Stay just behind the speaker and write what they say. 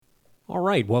All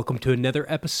right, welcome to another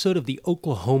episode of the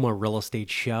Oklahoma Real Estate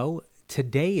Show.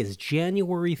 Today is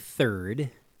January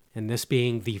 3rd, and this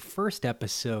being the first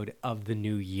episode of the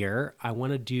new year, I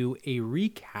want to do a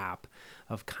recap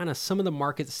of kind of some of the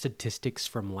market statistics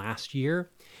from last year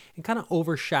and kind of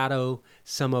overshadow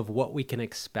some of what we can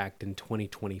expect in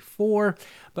 2024.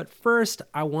 But first,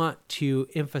 I want to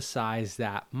emphasize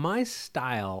that my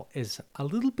style is a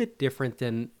little bit different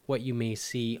than what you may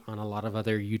see on a lot of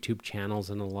other YouTube channels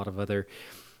and a lot of other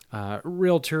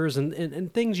realtors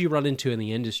and things you run into in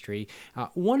the industry.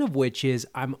 One of which is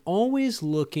I'm always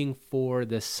looking for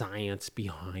the science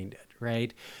behind it,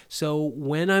 right? So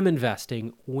when I'm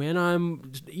investing, when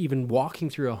I'm even walking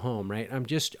through a home, right,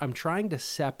 I'm trying to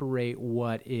separate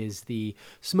what is the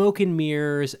smoke and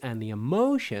mirrors and the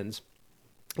emotions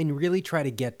and really try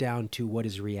to get down to what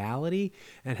is reality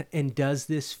and does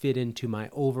this fit into my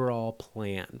overall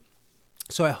plan.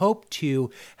 So I hope to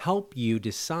help you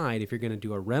decide if you're going to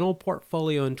do a rental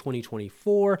portfolio in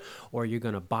 2024 or you're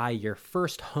going to buy your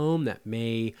first home that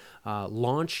may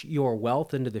launch your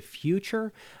wealth into the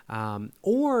future,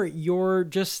 or you're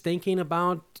just thinking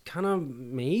about kind of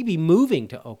maybe moving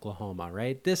to Oklahoma,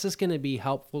 right? This is going to be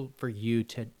helpful for you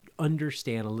to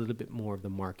understand a little bit more of the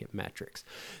market metrics.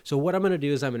 So what I'm going to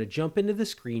do is I'm going to jump into the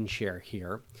screen share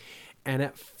here. And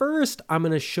at first, I'm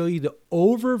going to show you the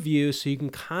overview so you can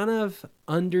kind of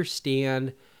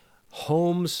understand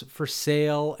homes for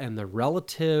sale and the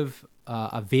relative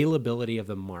availability of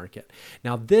the market.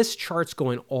 Now, this chart's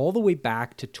going all the way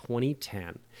back to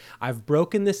 2010. I've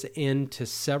broken this into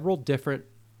several different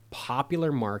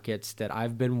popular markets that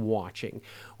I've been watching,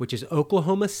 which is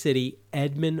Oklahoma City,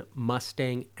 Edmond,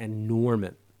 Mustang, and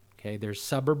Norman. Okay, there's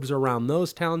suburbs around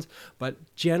those towns,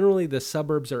 but generally the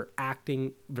suburbs are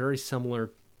acting very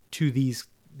similar to these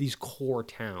core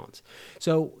towns.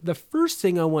 So the first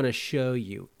thing I want to show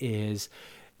you is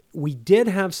we did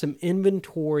have some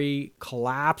inventory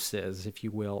collapses, if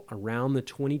you will, around the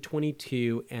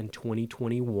 2022 and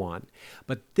 2021.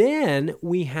 But then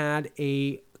we had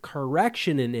a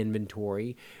correction in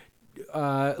inventory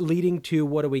leading to,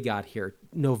 what do we got here?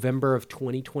 November of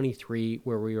 2023,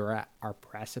 where we were at our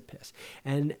precipice.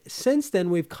 And since then,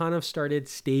 we've kind of started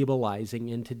stabilizing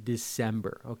into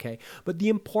December, okay? But the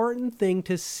important thing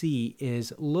to see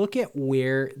is look at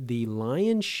where the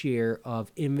lion's share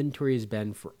of inventory has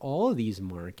been for all of these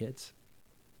markets.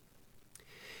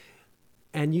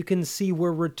 And you can see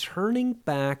we're returning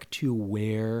back to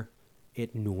where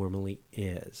it normally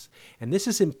is. And this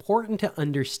is important to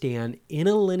understand in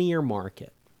a linear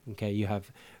market. Okay, you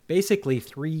have basically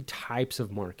three types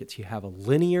of markets. You have a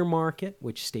linear market,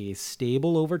 which stays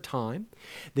stable over time.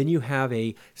 Then you have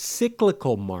a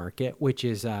cyclical market, which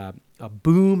is a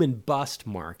boom and bust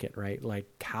market, right? Like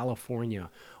California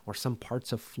or some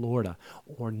parts of Florida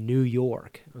or New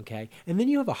York, okay? And then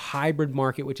you have a hybrid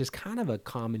market, which is kind of a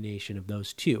combination of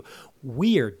those two.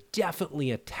 We are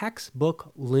definitely a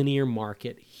textbook linear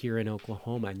market here in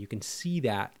Oklahoma, and you can see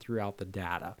that throughout the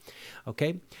data,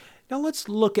 okay? Now let's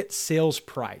look at sales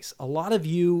price. A lot of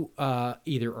you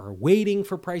either are waiting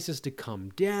for prices to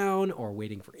come down or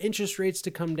waiting for interest rates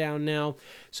to come down now.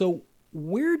 So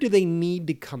where do they need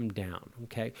to come down?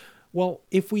 Okay. Well,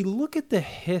 if we look at the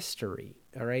history,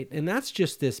 all right, and that's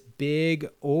just this big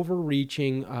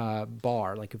overreaching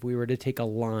bar, like if we were to take a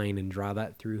line and draw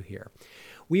that through here,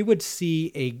 we would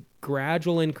see a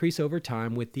gradual increase over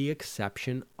time with the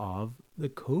exception of the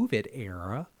COVID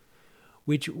era,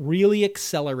 which really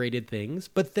accelerated things.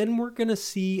 But then we're going to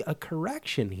see a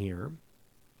correction here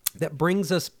that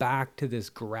brings us back to this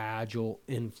gradual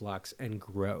influx and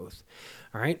growth.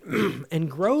 All right. And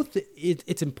growth,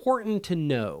 it's important to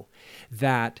know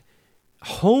that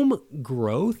home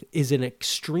growth is an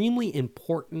extremely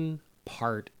important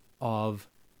part of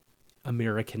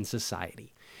American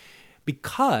society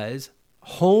because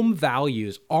home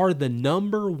values are the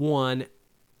number one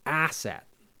asset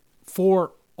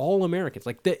for all Americans.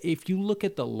 Like if you look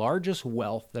at the largest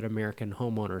wealth that American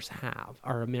homeowners have,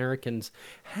 or Americans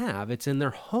have, it's in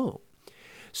their home.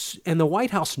 And the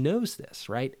White House knows this,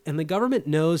 right? And the government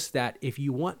knows that if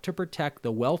you want to protect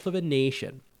the wealth of a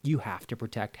nation, you have to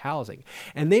protect housing.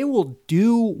 And they will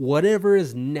do whatever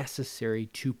is necessary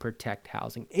to protect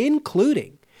housing,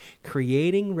 including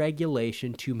creating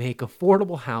regulation to make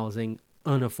affordable housing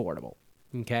unaffordable,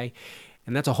 okay?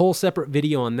 And that's a whole separate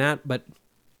video on that, but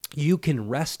you can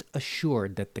rest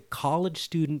assured that the college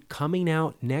student coming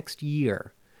out next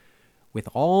year with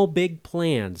all big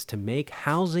plans to make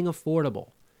housing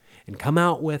affordable and come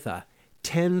out with a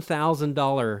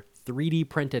 $10,000 3D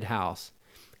printed house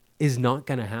is not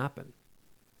going to happen.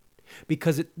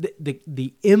 Because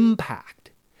the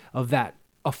impact of that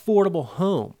affordable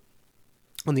home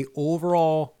on the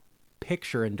overall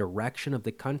picture and direction of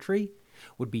the country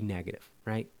would be negative,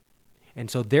 right? And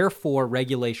so therefore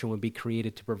regulation would be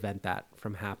created to prevent that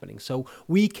from happening. So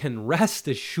we can rest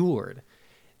assured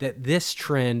that this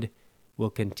trend will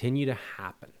continue to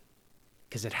happen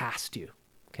because it has to.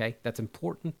 Okay, that's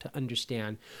important to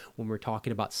understand when we're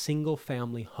talking about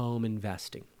single-family home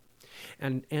investing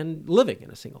and living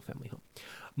in a single-family home.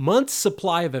 Months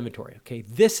supply of inventory. Okay,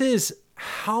 this is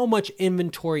how much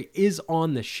inventory is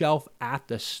on the shelf at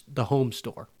the home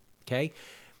store. Okay,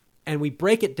 and we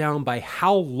break it down by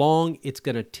how long it's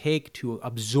going to take to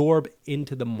absorb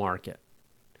into the market.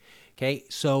 Okay,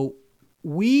 so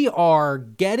we are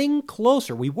getting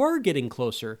closer. We were getting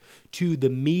closer to the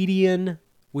median,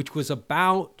 which was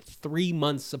about 3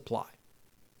 months supply,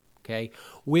 okay,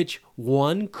 which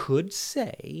one could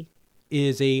say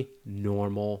is a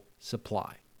normal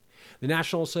supply. The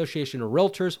National Association of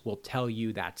Realtors will tell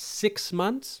you that's 6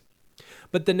 months,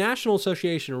 but the National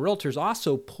Association of Realtors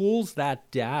also pulls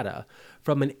that data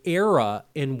from an era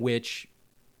in which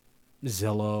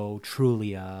Zillow,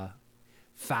 Trulia,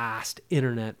 fast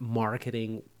internet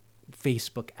marketing,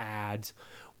 Facebook ads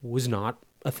was not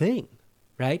a thing.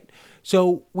 Right?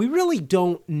 So we really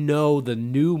don't know the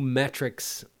new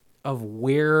metrics of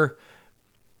where,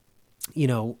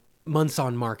 months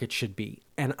on market should be.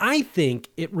 And I think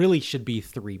it really should be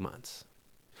 3 months.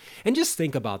 And just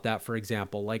think about that, for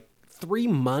example, like 3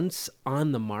 months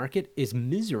on the market is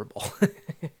miserable.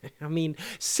 I mean,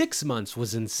 6 months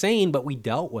was insane, but we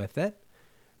dealt with it,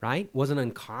 right? Wasn't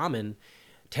uncommon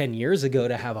 10 years ago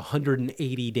to have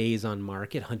 180 days on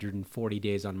market, 140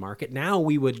 days on market. Now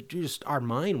we would our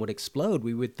mind would explode.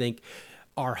 We would think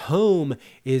our home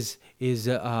is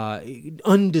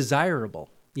undesirable.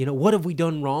 What have we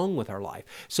done wrong with our life?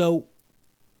 So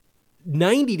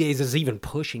 90 days is even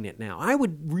pushing it now. I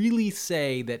would really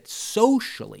say that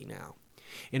socially now,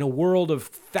 in a world of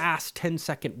fast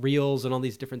 10-second reels and all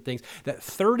these different things, that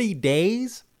 30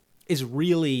 days is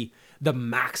really the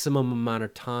maximum amount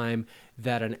of time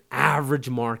that an average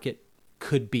market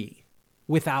could be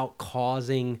without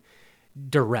causing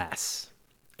duress.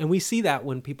 And we see that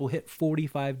when people hit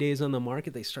 45 days on the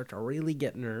market, they start to really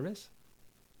get nervous.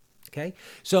 Okay?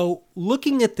 So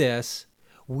looking at this,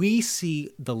 we see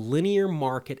the linear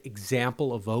market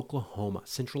example of Oklahoma,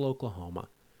 central Oklahoma,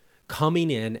 coming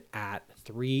in at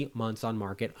 3 months on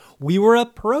market. We were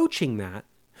approaching that,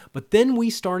 but then we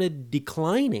started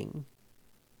declining,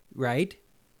 right?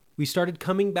 We started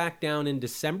coming back down in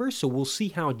December, so we'll see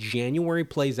how January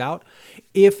plays out.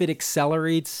 If it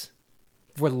accelerates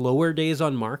for lower days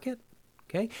on market,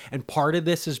 okay? And part of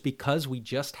this is because we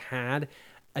just had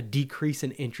a decrease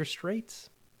in interest rates,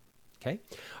 okay?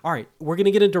 All right, we're going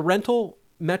to get into rental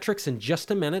metrics in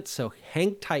just a minute, so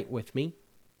hang tight with me.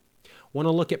 Want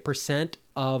to look at percent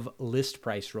of list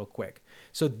price real quick.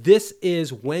 So this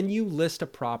is when you list a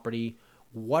property,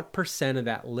 what percent of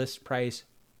that list price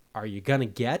are you going to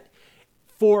get?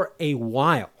 For a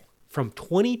while, from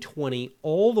 2020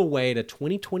 all the way to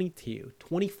 2022,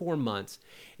 24 months,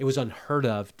 it was unheard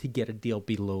of to get a deal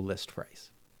below list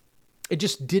price. It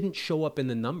just didn't show up in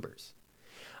the numbers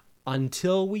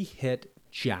until we hit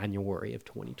January of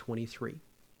 2023.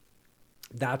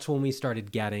 That's when we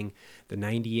started getting the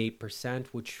 98%,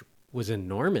 which was in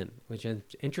Norman, which is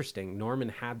interesting. Norman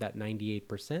had that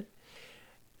 98%.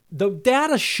 The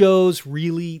data shows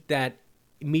really that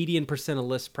median percent of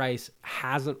list price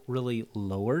hasn't really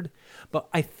lowered, but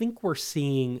I think we're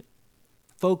seeing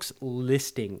folks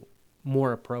listing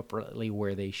more appropriately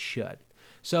where they should.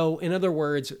 So in other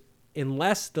words,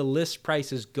 unless the list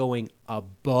price is going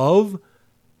above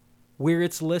where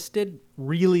it's listed,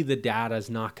 really the data is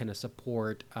not going to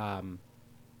support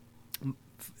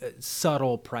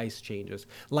subtle price changes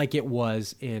like it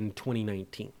was in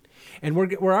 2019. And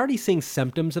we're already seeing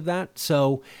symptoms of that.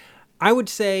 So I would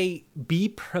say be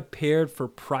prepared for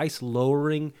price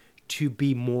lowering to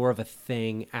be more of a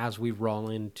thing as we roll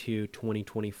into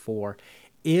 2024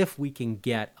 if we can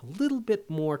get a little bit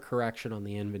more correction on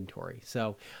the inventory.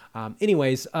 So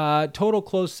anyways, total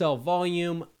closed sale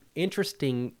volume,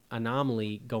 interesting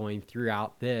anomaly going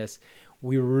throughout this.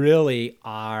 We really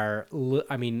are,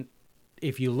 I mean,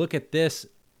 if you look at this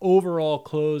overall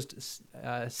closed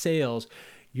sales,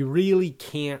 you really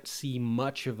can't see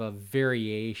much of a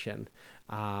variation.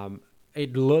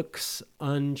 It looks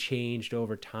unchanged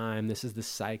over time. This is the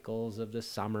cycles of the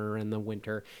summer and the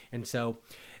winter. And so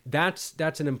that's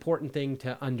an important thing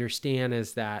to understand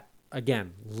is that,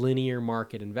 again, linear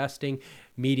market investing,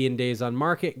 median days on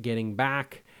market, getting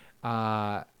back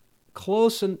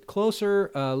closer.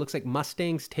 Looks like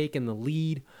Mustang's taken the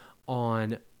lead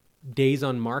on days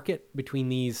on market between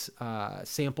these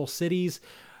sample cities.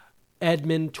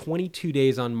 Edmond, 22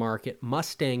 days on market.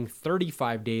 Mustang,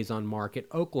 35 days on market.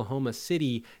 Oklahoma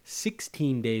City,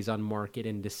 16 days on market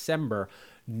in December.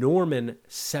 Norman,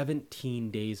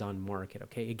 17 days on market.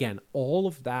 Okay, again, all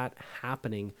of that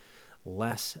happening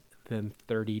less than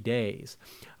 30 days.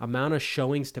 Amount of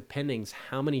showings to pendings.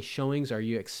 How many showings are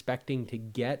you expecting to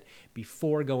get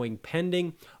before going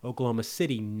pending? Oklahoma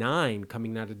City, 9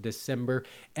 coming out of December.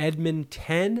 Edmond,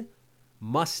 10.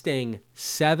 Mustang,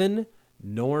 7.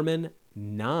 Norman,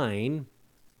 9,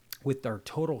 with our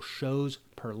total shows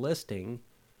per listing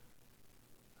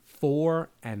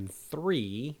 4 and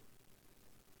 3.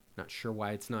 Not sure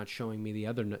why it's not showing me the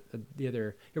other.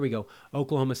 Here we go.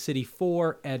 Oklahoma City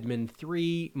 4, Edmond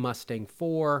 3, Mustang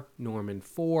 4, Norman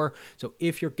 4. So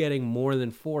if you're getting more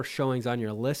than 4 showings on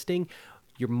your listing,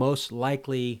 you're most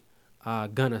likely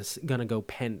gonna go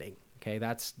pending. Okay,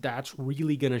 that's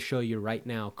really gonna show you right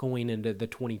now going into the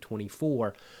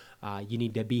 2024. You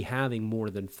need to be having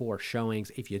more than 4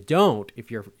 showings. If you don't,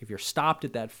 if you're stopped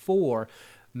at that 4,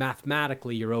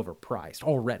 mathematically you're overpriced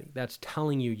already. That's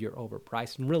telling you you're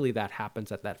overpriced, and really that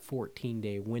happens at that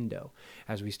 14-day window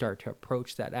as we start to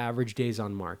approach that average days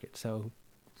on market. So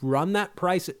run that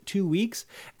price at 2 weeks.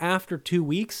 After 2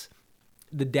 weeks,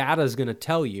 the data is going to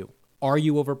tell you, are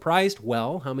you overpriced?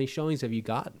 Well, how many showings have you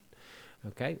gotten?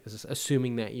 Okay, this is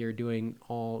assuming that you're doing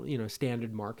all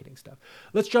standard marketing stuff.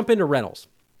 Let's jump into rentals.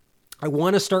 I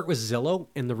want to start with Zillow,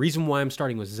 and the reason why I'm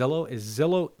starting with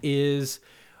Zillow is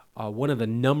one of the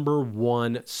number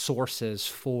one sources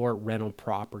for rental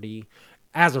property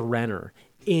as a renter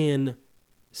in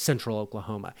Central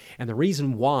Oklahoma. And the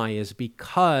reason why is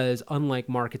because unlike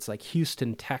markets like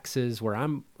Houston, Texas, where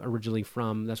I'm originally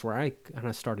from, that's where I kind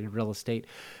of started real estate,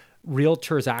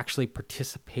 realtors actually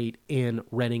participate in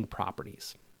renting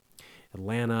properties.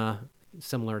 Atlanta,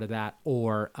 similar to that,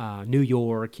 or New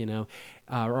York, or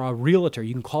a realtor.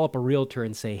 You can call up a realtor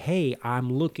and say, hey,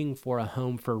 I'm looking for a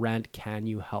home for rent. Can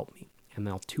you help me? And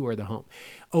they'll tour the home.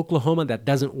 Oklahoma, that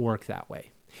doesn't work that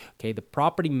way. Okay, the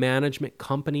property management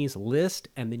companies list,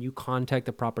 and then you contact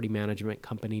the property management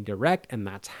company direct, and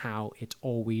that's how it's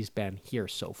always been here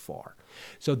so far.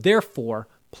 So therefore,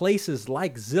 places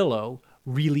like Zillow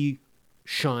really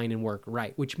shine and work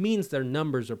right, which means their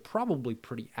numbers are probably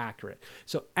pretty accurate.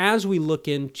 So as we look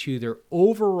into their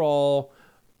overall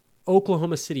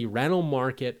Oklahoma City rental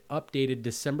market updated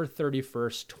December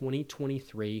 31st,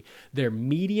 2023, their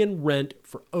median rent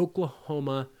for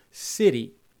Oklahoma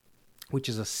City, which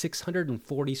is a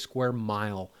 640 square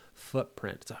mile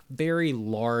footprint. It's a very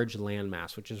large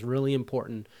landmass, which is really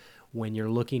important when you're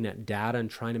looking at data and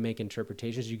trying to make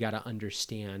interpretations. You got to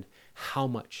understand how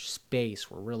much space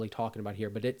we're really talking about here.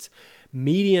 But its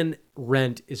median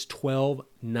rent is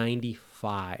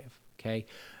 $12.95. Okay.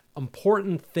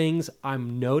 Important things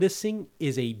I'm noticing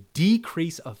is a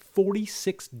decrease of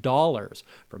 $46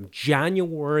 from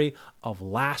January of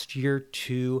last year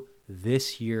to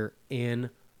this year in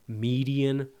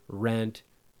median rent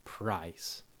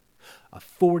price. A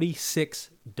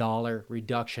 $46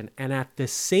 reduction. And at the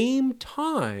same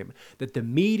time that the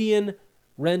median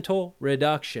rental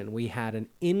reduction, we had an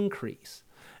increase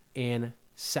in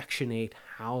Section 8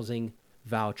 housing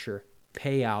voucher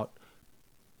payout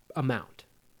amount.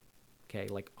 Okay,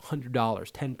 like $100,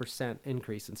 10%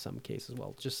 increase in some cases.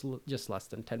 Well, just less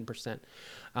than 10%.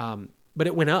 But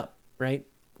it went up, right?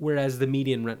 Whereas the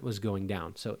median rent was going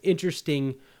down. So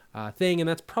interesting thing, and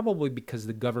that's probably because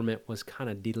the government was kind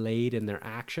of delayed in their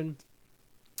action.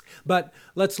 But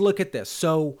let's look at this.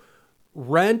 So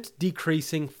rent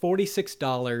decreasing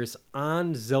 $46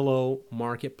 on Zillow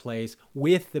Marketplace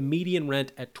with the median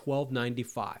rent at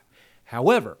 $12.95.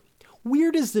 However,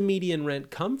 where does the median rent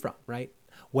come from, right?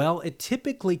 Well, it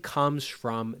typically comes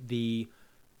from the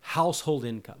household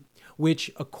income,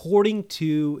 which according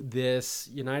to this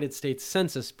United States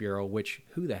Census Bureau, which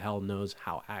who the hell knows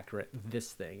how accurate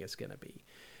this thing is going to be,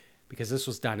 because this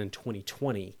was done in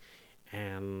 2020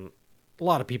 and a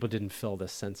lot of people didn't fill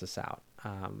this census out.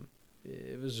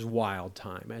 It was a wild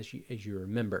time, as you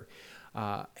remember.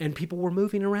 And people were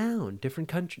moving around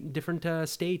different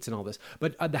states and all this.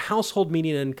 But the household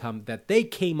median income that they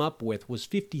came up with was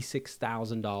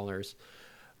 $56,000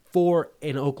 for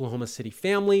an Oklahoma City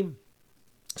family.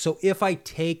 So if I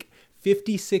take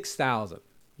 56,000,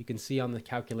 you can see on the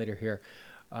calculator here,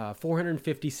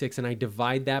 456, and I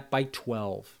divide that by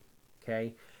 12,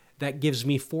 okay? That gives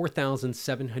me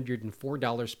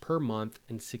 $4,704 per month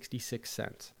and 66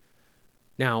 cents.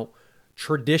 Now,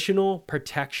 traditional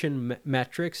protection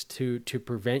metrics to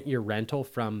prevent your rental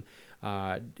from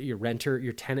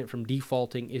your tenant from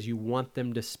defaulting is you want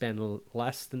them to spend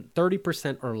less than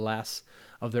 30% or less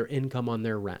of their income on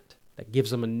their rent. That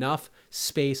gives them enough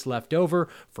space left over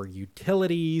for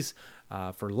utilities,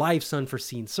 for life's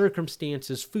unforeseen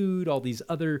circumstances, food, all these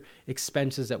other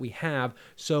expenses that we have.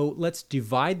 So let's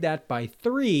divide that by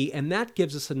 3, and that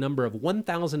gives us a number of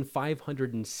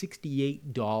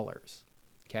 $1,568.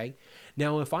 Okay.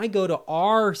 Now, if I go to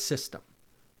our system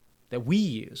that we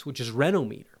use, which is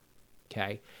Renometer,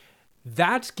 okay,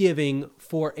 that's giving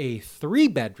for a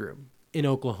 3-bedroom in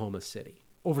Oklahoma City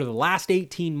over the last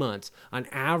 18 months, an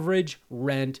average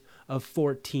rent of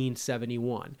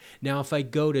 $1,471. Now, if I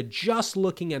go to just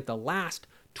looking at the last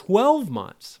 12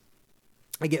 months,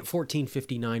 I get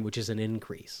 $1,459, which is an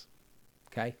increase.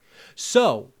 Okay.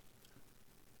 So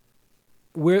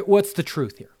what's the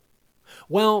truth here?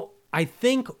 Well, I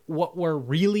think what we're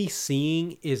really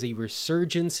seeing is a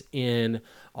resurgence in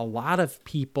a lot of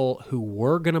people who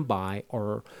were going to buy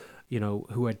or,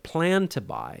 who had planned to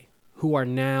buy, who are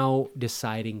now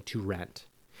deciding to rent.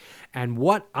 And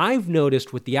what I've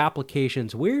noticed with the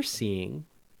applications we're seeing,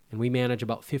 and we manage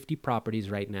about 50 properties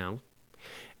right now,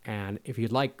 and if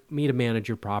you'd like me to manage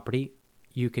your property,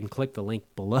 you can click the link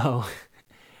below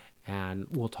and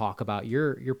we'll talk about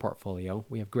your portfolio.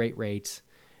 We have great rates.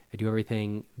 I do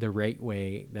everything the right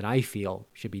way that I feel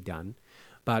should be done.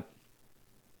 But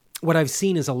what I've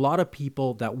seen is a lot of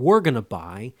people that were going to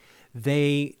buy,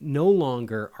 they no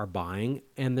longer are buying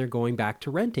and they're going back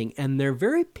to renting, and they're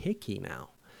very picky now.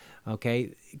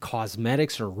 Okay.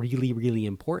 Cosmetics are really, really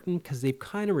important because they've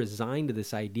kind of resigned to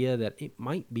this idea that it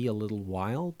might be a little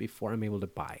while before I'm able to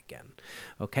buy again.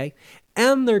 Okay.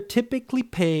 And they're typically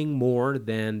paying more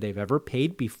than they've ever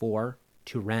paid before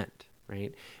to rent,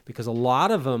 right? Because a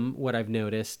lot of them, what I've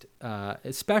noticed,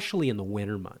 especially in the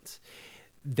winter months,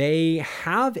 they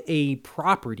have a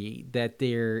property that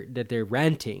they're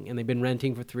renting, and they've been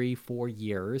renting for 3-4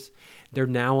 years. They're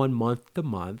now on month to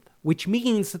month, which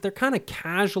means that they're kind of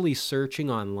casually searching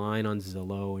online on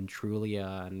Zillow and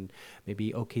Trulia and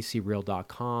maybe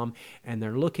OKCreal.com, and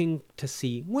they're looking to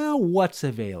see, well, what's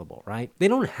available, right? They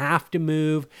don't have to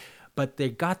move, but they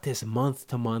got this month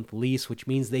to month lease, which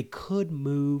means they could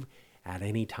move at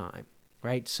any time,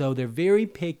 right? So they're very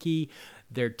picky.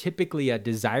 They're typically a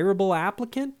desirable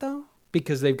applicant, though,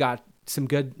 because they've got some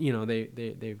good,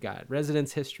 they've got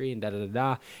residence history and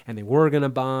and they were going to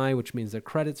buy, which means their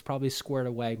credit's probably squared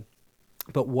away.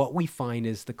 But what we find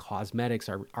is the cosmetics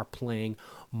are playing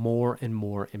more and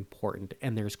more important.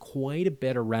 And there's quite a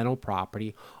bit of rental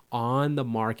property on the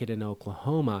market in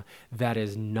Oklahoma that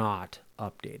is not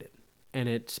updated. And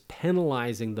it's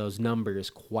penalizing those numbers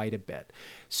quite a bit.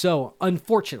 So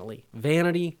unfortunately,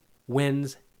 vanity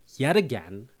wins yet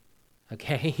again.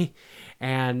 Okay.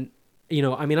 And,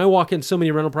 I walk in so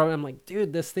many rental properties, I'm like,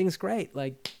 dude, this thing's great.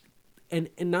 Like, and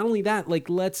not only that, like,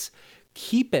 let's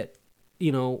keep it,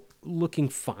 looking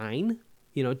fine.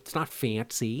 It's not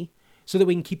fancy, so that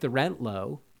we can keep the rent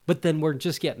low. But then we're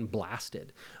just getting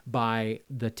blasted by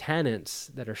the tenants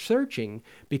that are searching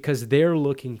because they're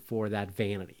looking for that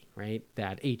vanity, right?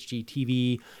 That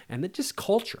HGTV and that just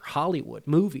culture, Hollywood,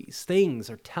 movies, things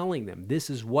are telling them this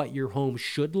is what your home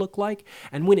should look like.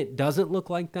 And when it doesn't look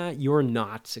like that, you're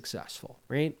not successful,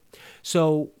 right?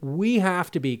 So we have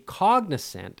to be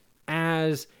cognizant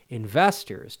as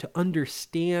investors to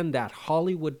understand that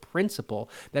Hollywood principle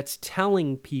that's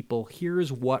telling people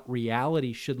here's what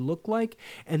reality should look like,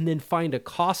 and then find a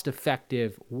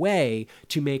cost-effective way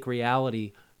to make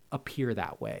reality appear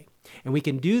that way. And we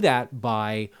can do that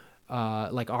by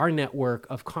like our network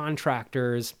of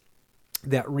contractors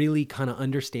that really kind of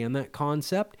understand that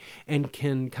concept and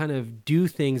can kind of do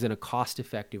things in a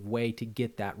cost-effective way to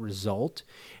get that result.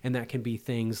 And that can be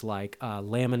things like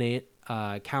laminate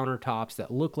countertops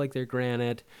that look like they're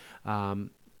granite. A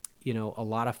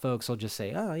lot of folks will just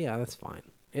say, oh yeah, that's fine.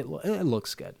 It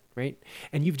looks good, right?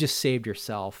 And you've just saved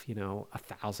yourself,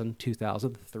 $1,000,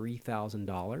 $2,000,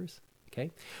 $3,000.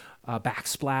 Okay.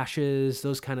 Backsplashes,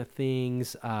 those kind of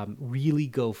things really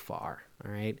go far.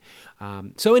 All right.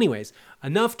 So anyways,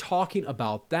 enough talking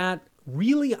about that.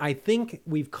 Really, I think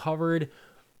we've covered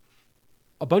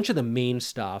a bunch of the main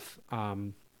stuff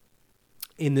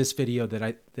in this video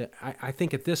that I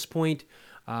think at this point,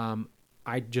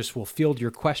 I just will field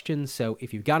your questions. So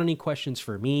if you've got any questions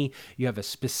for me, you have a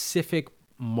specific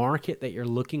market that you're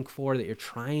looking for, that you're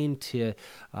trying to,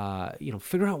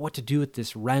 figure out what to do with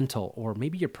this rental, or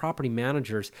maybe your property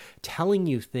manager's telling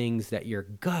you things that your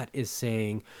gut is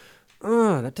saying,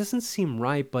 oh, that doesn't seem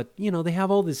right, but they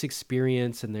have all this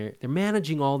experience and they're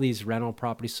managing all these rental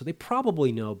properties, so they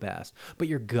probably know best. But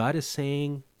your gut is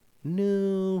saying,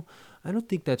 no, I don't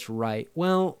think that's right.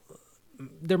 Well,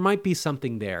 there might be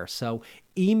something there. So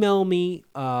email me,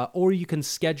 or you can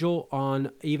schedule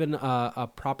on even a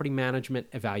property management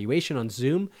evaluation on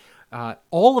Zoom.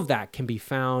 All of that can be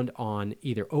found on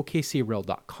either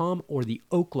okcreal.com or the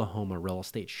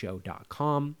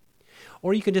oklahomarealestateshow.com.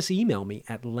 Or you can just email me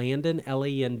at Landon,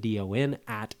 Landon,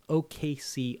 at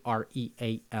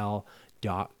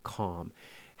okcreal.com.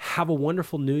 Have a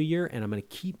wonderful new year, and I'm going to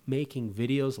keep making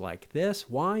videos like this.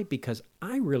 Why? Because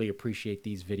I really appreciate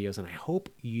these videos, and I hope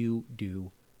you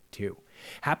do too.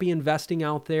 Happy investing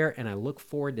out there, and I look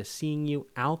forward to seeing you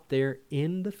out there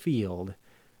in the field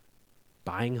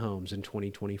buying homes in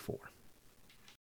 2024.